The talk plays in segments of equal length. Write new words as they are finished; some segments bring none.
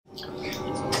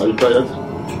Are you tired?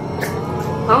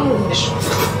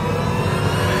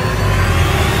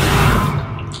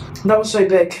 That was so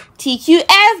big.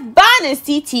 TQF bonnets,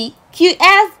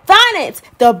 TQF bonnets.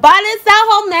 The bonnets that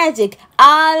hold magic.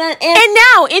 And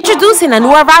now, introducing a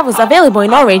new arrivals available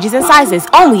in all ranges and sizes,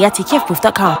 only at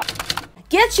TQFbooth.com.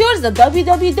 Get yours at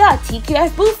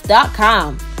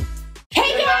www.tqfbooth.com.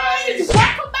 Hey guys!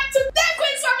 Welcome back to the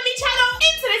Queen's Family channel.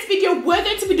 In today's video, we're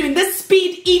going to be doing the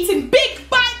speed eating big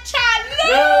bite challenge.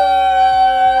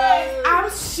 Yay! I'm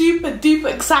super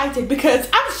duper excited because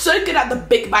I'm so good at the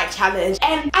big bite challenge,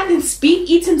 and adding speed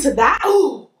eating to that,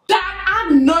 oh, that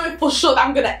I know for sure that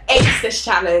I'm gonna ace this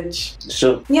challenge.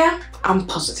 Sure. Yeah, I'm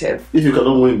positive. If you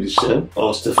cannot win Michelle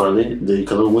or Stephanie, then you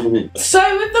cannot win me. So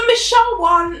with the Michelle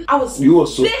one, I was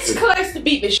this close to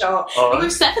beat Michelle. Right.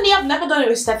 With Stephanie, I've never done it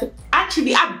with Stephanie.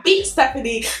 Actually, I beat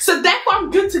Stephanie, so therefore I'm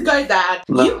good to go, Dad.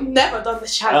 No. You've never done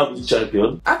this challenge. I'm the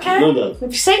champion. Okay. You know that.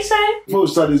 If you say so. Before we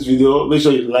start this video, make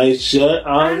sure you like, share,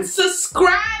 and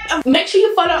subscribe. And make sure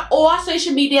you follow all our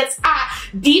social medias at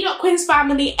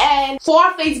the.queensfamily, and for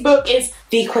our Facebook is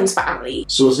the Queen's Family.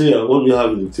 So see, what do we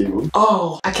have in the table?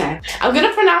 Oh, okay. I'm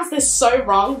gonna pronounce this so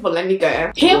wrong, but let me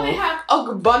go. Here we have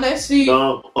ogbolosu.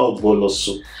 No,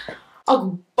 ogbolosu.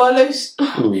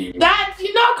 Ogbolosu. Dad,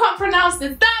 you know I can't pronounce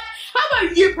this. Dad, how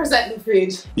about you present the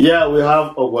food? Yeah, we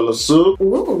have ogbolosu,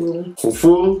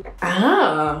 fufu,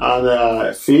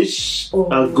 and fish,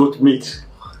 and goat meat.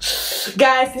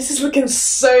 Guys, this is looking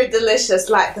so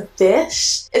delicious. Like, the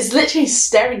fish is literally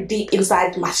staring deep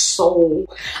inside my soul.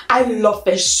 I love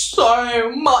fish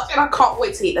so much, and I can't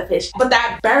wait to eat the fish. But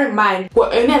Dad, bear in mind,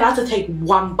 we're only allowed to take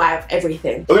one bite of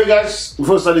everything. Okay guys,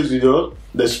 before we start this video,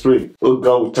 let's pray. Oh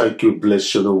God, we thank you,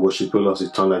 bless you, Lord, worship you, Lord,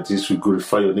 eternal like this. We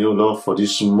glorify your name, O Lord, for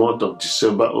this month of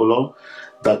December, O Lord,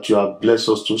 that you have blessed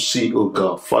us to see, oh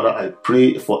God. Father, I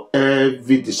pray for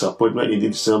every disappointment in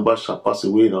this December shall pass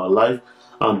away in our life.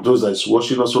 And those that is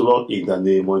watching us, oh Lord, in the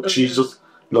name of Jesus,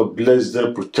 Lord, bless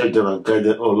them, protect them, and guide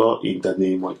them, oh Lord, in the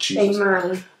name of Jesus.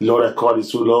 Amen. Lord, I call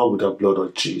this, oh Lord, with the blood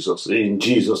of Jesus. In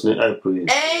Jesus' name I pray.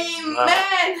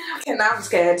 Amen. Okay, now I'm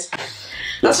scared.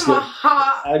 That's why my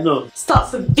heart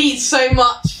starts to beat so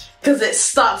much, because it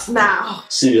starts now.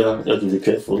 See, you have to be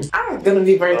careful. I'm going to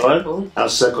be very careful. I'll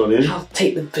second it. I'll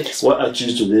take the biggest one. What I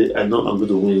choose today, I know I'm going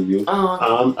to win you.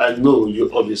 I know you're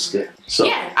always scared. So.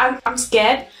 Yeah, I'm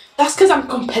scared. That's because I'm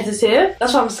competitive.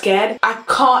 That's why I'm scared. I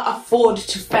can't afford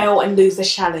to fail and lose the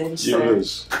challenge. You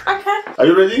lose. Okay. Are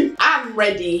you ready? I'm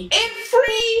ready. In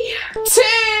 3, 2,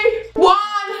 1.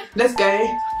 Let's go.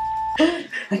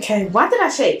 Okay, why did I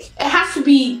shake? It has to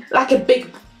be like a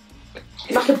big...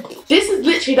 This is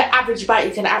literally the average bite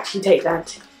you can actually take,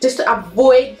 Dad. Just to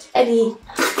avoid any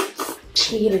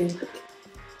cheating.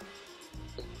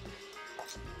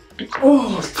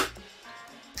 Oh.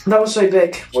 That was so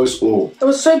big. What's all? It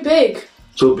was so big.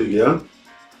 So big, yeah?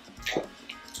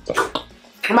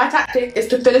 My tactic is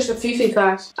to finish the fufu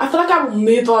first. I feel like I will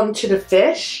move on to the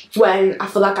fish when I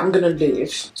feel like I'm gonna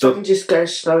lose. So I can just go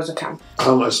as slow as I can.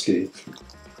 I'm asleep.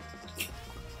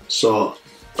 So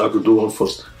I could do one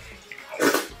first.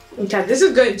 Okay, this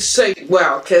is going so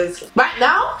well because right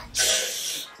now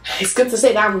it's good to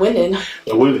say that I'm winning.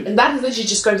 You're winning. And that is literally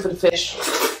just going for the fish.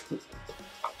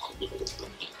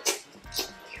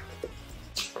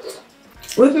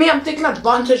 With me, I'm taking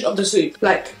advantage of the soup.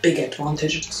 Like, big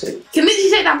advantage of the soup. You can literally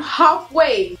say that I'm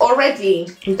halfway already.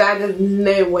 That is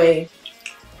no way.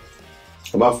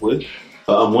 I'm halfway.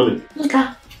 I'm winning.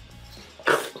 Okay.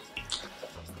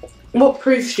 What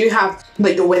proof do you have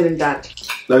that you're winning, Dad?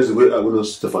 That is the way I win,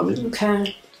 Stephanie.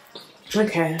 Okay.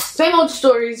 Okay. Same old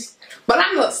stories. But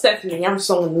I'm not Stephanie, I'm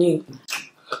someone new.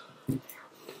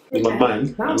 In my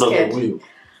mind, I'm not going to win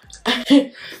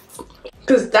you.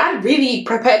 Because Dad really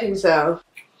prepared himself.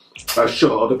 I'm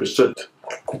sure, 100%.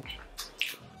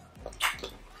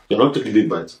 You're not taking big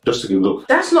bites. Just take a look.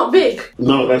 That's not big.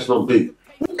 No, that's not big.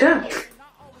 Okay.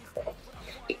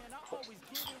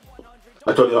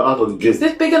 I thought you were out of the game. Is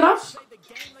this big enough?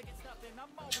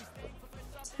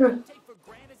 Okay,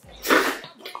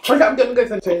 I'm gonna go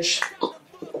for the fish.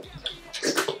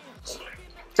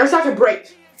 Let's have a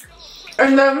break.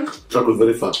 And then that was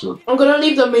very fast, man. I'm gonna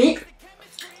leave the meat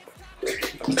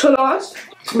to last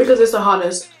because it's the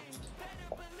hardest.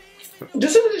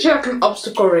 This is literally like an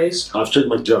obstacle race. I've checked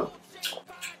my jar.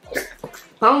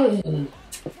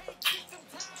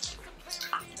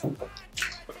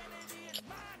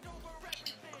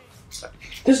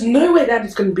 There's no way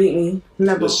Daddy's gonna beat me.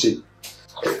 Never. Let's see.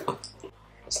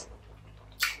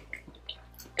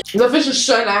 The fish is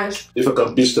so nice. If I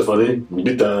can beat Stephanie,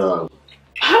 beat the...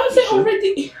 How is it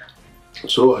already?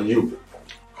 So are you.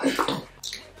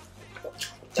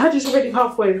 Daddy's already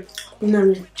halfway.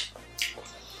 No.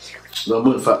 No, I'm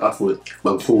going to fight halfway.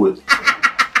 I'm forward.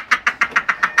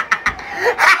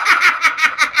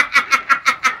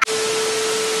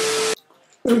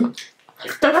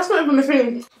 That's not even the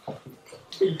thing.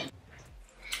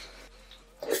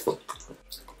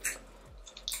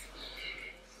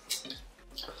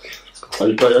 Are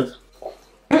you tired?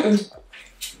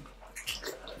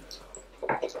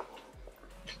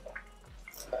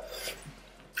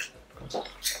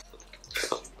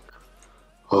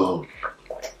 Oh.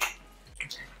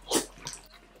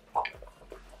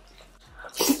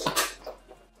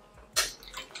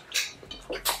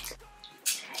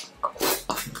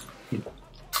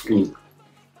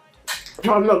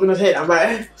 I'm not gonna take that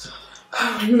bite.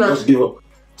 No. Just give up.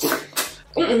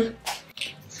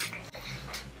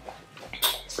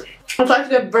 I'm starting to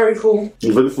get very full.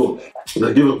 You're very full.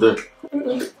 Now give up there.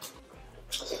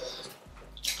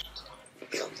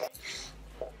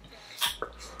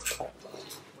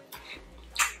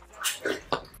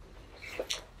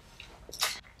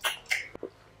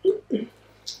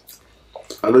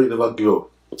 I know you never give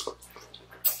up.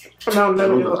 No, I'm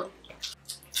never give up.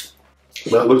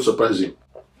 But I'm going to surprise you.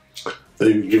 And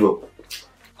you give up.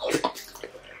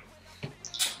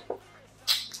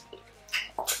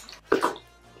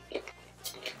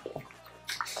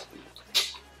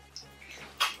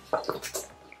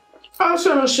 I have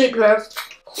so much shake left.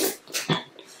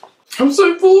 I'm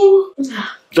so full.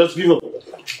 Just give up.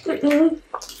 Oh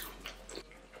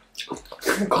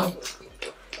God.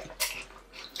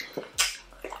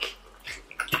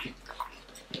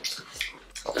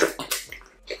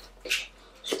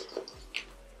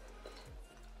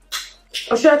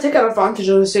 I should have taken advantage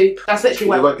of the soup. That's literally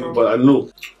why Never give up, but I know.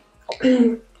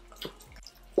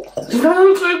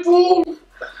 I'm so full.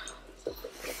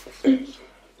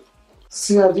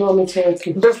 See, I don't want me to take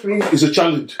it. Just please. It's a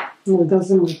challenge. No, it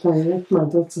doesn't matter. It's my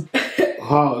daughter.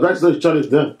 Ah, that's not a challenge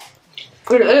then.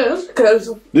 It is,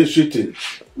 because This cheating.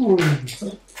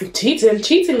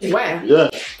 cheating where? Yeah.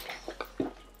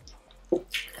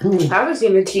 I haven't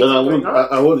seen the cheating. And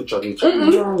I want the challenge.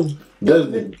 No.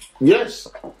 Yes.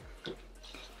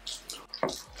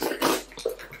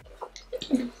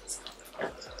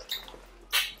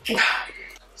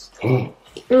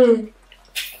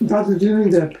 That's doing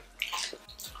that.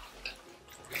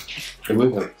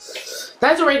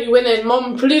 That's already winning.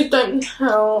 Mom, please don't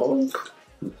help.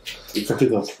 Check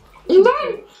it out.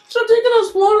 No, stop taking the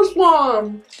smallest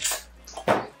one.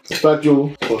 Thank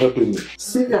you for helping me.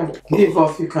 See, give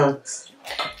off, you can't.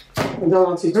 I don't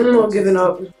want you to. I'm not giving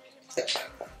up.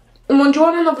 Mom, do you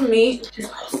want another meat?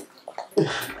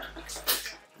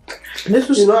 This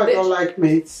was You know I don't like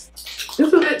meat. This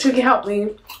will literally help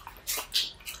me.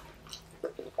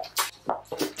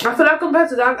 I feel like compared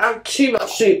to that, I have too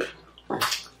much soup.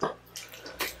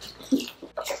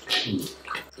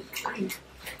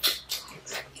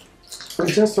 I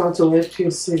just want to let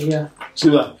you see, yeah.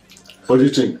 Siva, what do you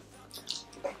think?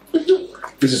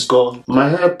 This is called My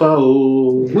Helper,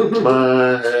 oh,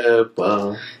 My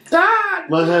Helper. Dad!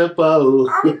 My Helper, oh,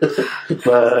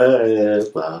 My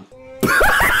Helper.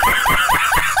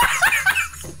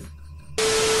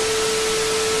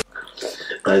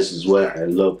 This is why I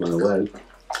love my wife.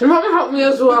 Your mama helped me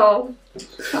as well.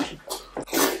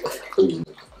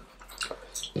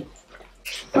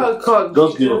 Oh God.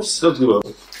 Just give up. Just give up.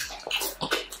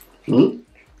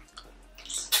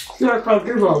 Yeah, I can't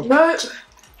give up. No.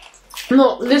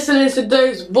 Not listening to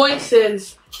those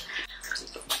voices.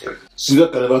 Siva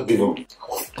can never give up.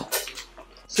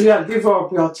 So yeah, give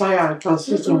up, you're tired, I can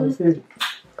sit on the field.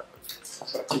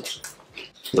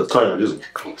 You're tired, isn't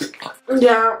it?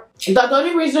 Yeah. The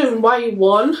only reason why you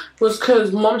won was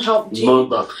because Mom helped you. Mom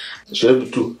back. She helped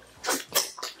me too.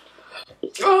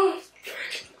 Oh.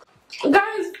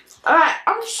 Guys,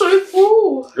 I'm so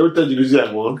full. Every time you see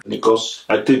I won because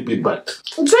I take big bite.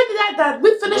 So did I, Dad.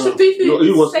 We finished the FUFU He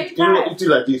at was the same time. eating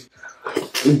like this.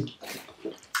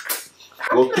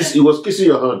 He was kissing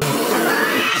your hand.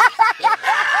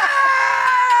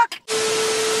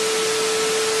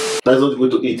 That's not the way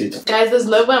to eat it. Guys, there's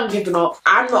no way I'm giving up.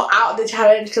 I'm not out of the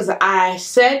challenge because I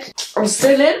said I'm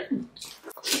still in.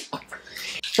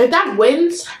 If Dad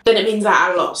wins, then it means that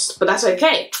I lost. But that's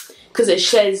okay. Because it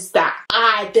shows that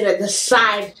I didn't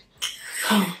decide.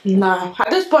 No.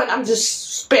 At this point, I'm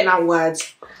just spitting out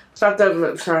words. So I don't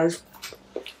look sorry.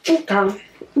 Okay.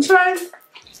 It's fine.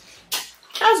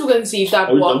 As we're going to see if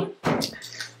Dad won.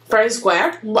 Fair and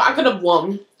square. But I could have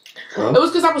won. It was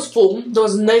because I was full. There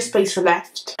was no space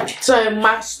left. So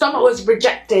my stomach was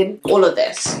rejecting all of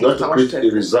this. You have to create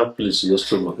a reserved place in your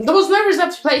stomach. There was no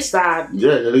reserved place, Dad.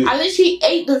 Yeah, I literally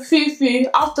ate the fufu.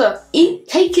 After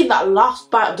taking that last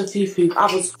bite of the fufu,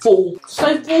 I was full.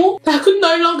 So full that I could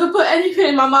no longer put anything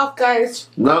in my mouth, guys.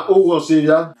 Now, who will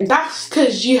Sylvia? That's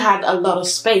because you had a lot of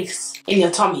space in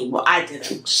your tummy, but I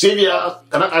didn't. Sylvia,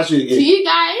 can I ask you again? To you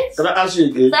guys, Can I ask you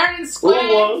again? fair and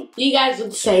square, you guys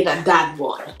would say that Dad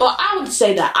won. But I would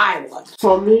say that I won.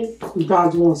 For me,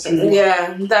 Dad wants it.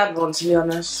 Yeah, Dad won, to be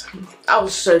honest. I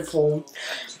was so full.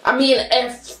 I mean,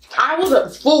 if I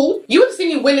wasn't full, you would have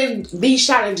seen me winning these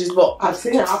challenges, but I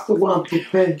think I have to go and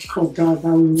prepare for Dad. I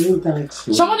will need that.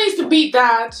 someone needs to beat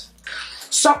Dad.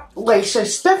 So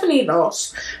Stephanie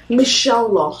lost, Michelle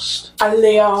lost,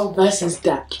 Aliyah versus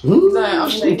Dad. No, I'm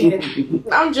joking.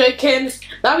 I'm joking.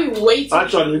 That'd be way too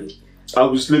Actually, I'll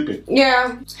be sleeping.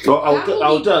 Yeah. So I'll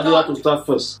tell Aliyah to start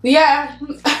first. Yeah.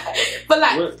 For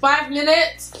like 5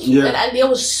 minutes. Yeah. And Aliyah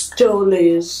will still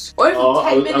lose. Or even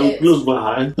 10 minutes. I'll close my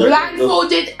eye.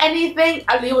 Blindfolded anything,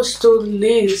 Aliyah will still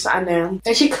lose, I know.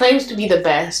 And she claims to be the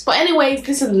best. But anyways,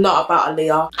 this is not about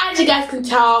Aliyah. As you guys can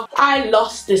tell, I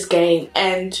lost this game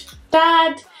and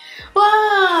Dad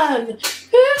won.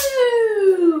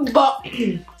 Woo! But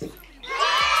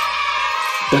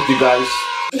thank you guys.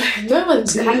 no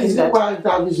one's Is it why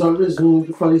Dad is always winning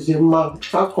because he's a man?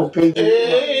 Can't compare to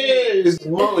It's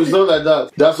not like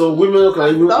that. There are some women who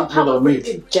can even eat more than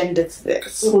me. Gender to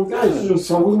this. So guys,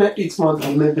 some women eat more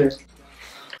than men.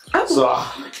 So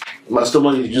my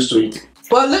stomach is used to it.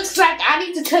 Well, looks like I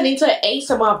need to turn into an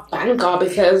ASMR banger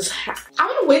because I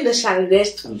want to win this challenge.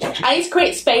 I need to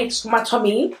create space for my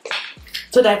tummy.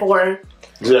 So therefore,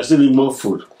 I still need more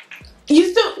food.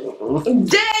 you still...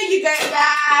 There you go,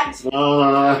 Dad!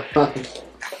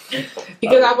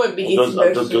 Because I won't be eating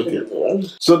those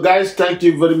food. So guys, thank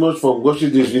you very much for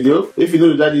watching this video. If you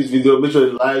know that this video, make sure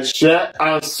you like, share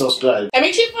and subscribe. And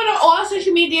make sure you follow all our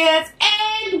social medias.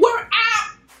 And we're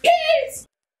out! Peace!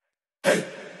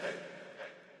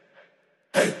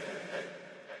 Hey.